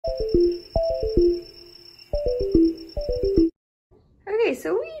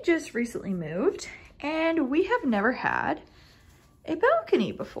just recently moved and we have never had a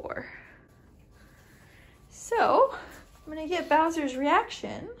balcony before. So I'm gonna get Bowser's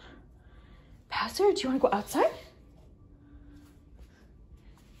reaction. Bowser, do you wanna go outside?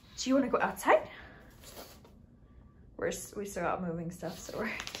 Do you wanna go outside? We still got moving stuff, so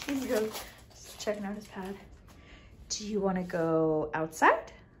he's just checking out his pad. Do you wanna go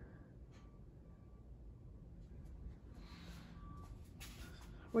outside?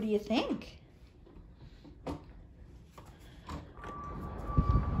 What do you think?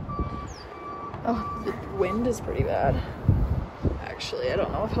 Oh, the wind is pretty bad. Actually, I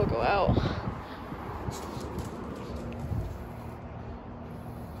don't know if he'll go out.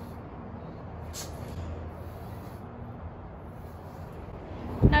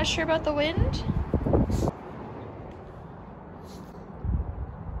 Not sure about the wind?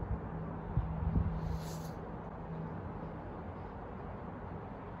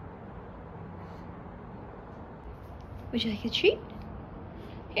 Would you like a treat?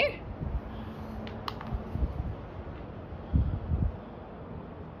 Here.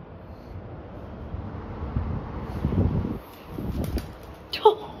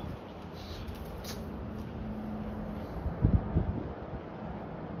 Oh.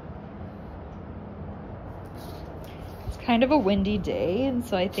 It's kind of a windy day, and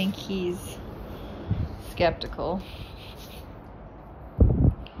so I think he's skeptical.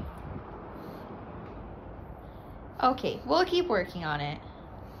 Okay, we'll keep working on it.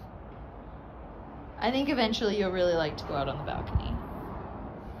 I think eventually you'll really like to go out on the balcony.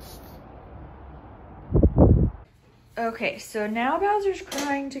 Okay, so now Bowser's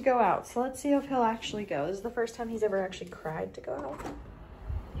crying to go out. So let's see if he'll actually go. This is the first time he's ever actually cried to go out.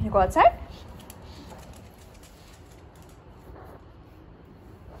 You gonna go outside?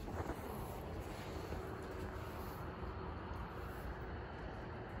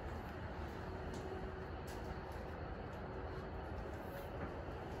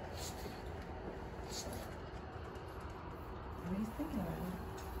 What he's thinking about it.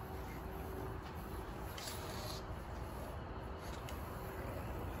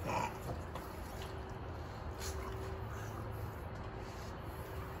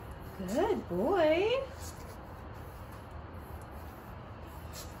 Good boy.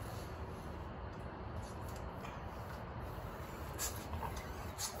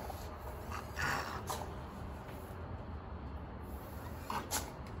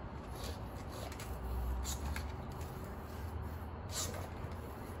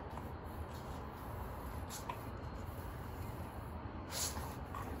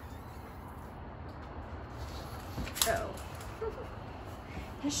 Oh.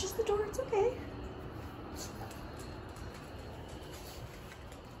 It's just the door, it's okay.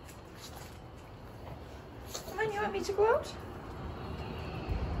 Come on, you want me to go out?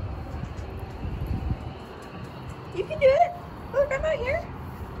 You can do it. Look, I'm out here.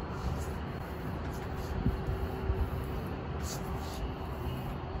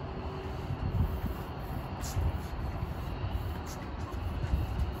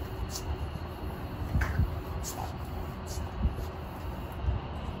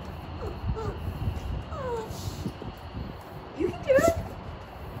 You can do it.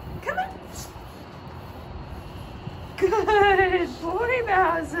 Come on. Good boy,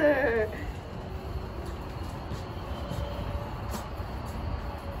 Bowser.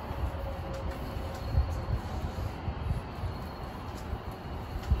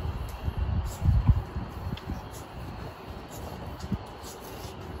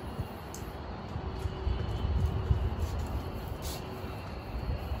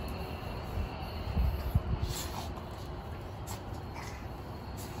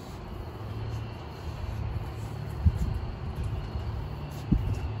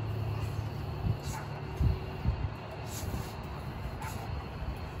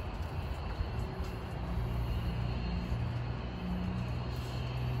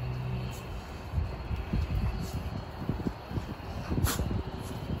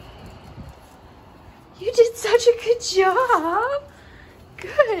 You did such a good job.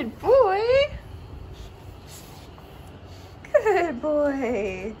 Good boy. Good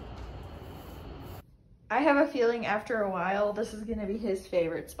boy. I have a feeling after a while, this is gonna be his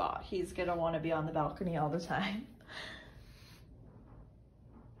favorite spot. He's gonna wanna be on the balcony all the time.